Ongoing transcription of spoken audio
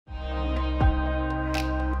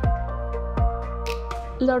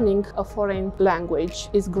Learning a foreign language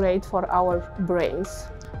is great for our brains.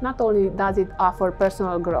 Not only does it offer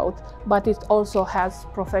personal growth, but it also has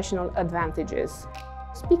professional advantages.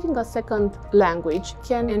 Speaking a second language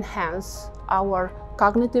can enhance our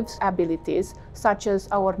cognitive abilities, such as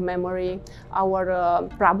our memory, our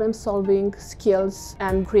problem-solving skills,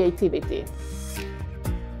 and creativity.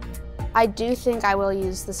 I do think I will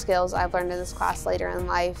use the skills I've learned in this class later in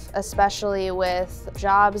life, especially with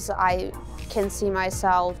jobs. I can see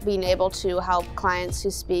myself being able to help clients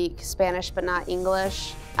who speak Spanish but not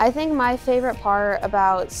English. I think my favorite part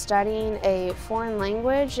about studying a foreign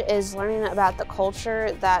language is learning about the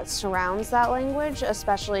culture that surrounds that language,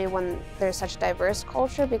 especially when there's such a diverse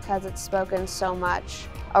culture, because it's spoken so much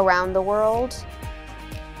around the world.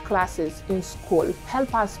 Classes in school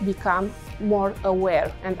help us become more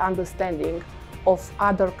aware and understanding of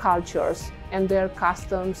other cultures and their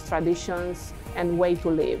customs, traditions, and way to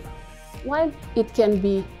live. While it can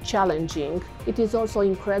be challenging, it is also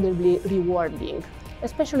incredibly rewarding,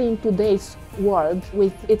 especially in today's world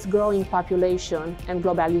with its growing population and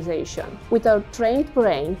globalization. With a trained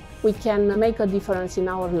brain, we can make a difference in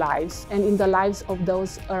our lives and in the lives of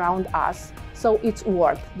those around us, so it's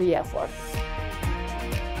worth the effort.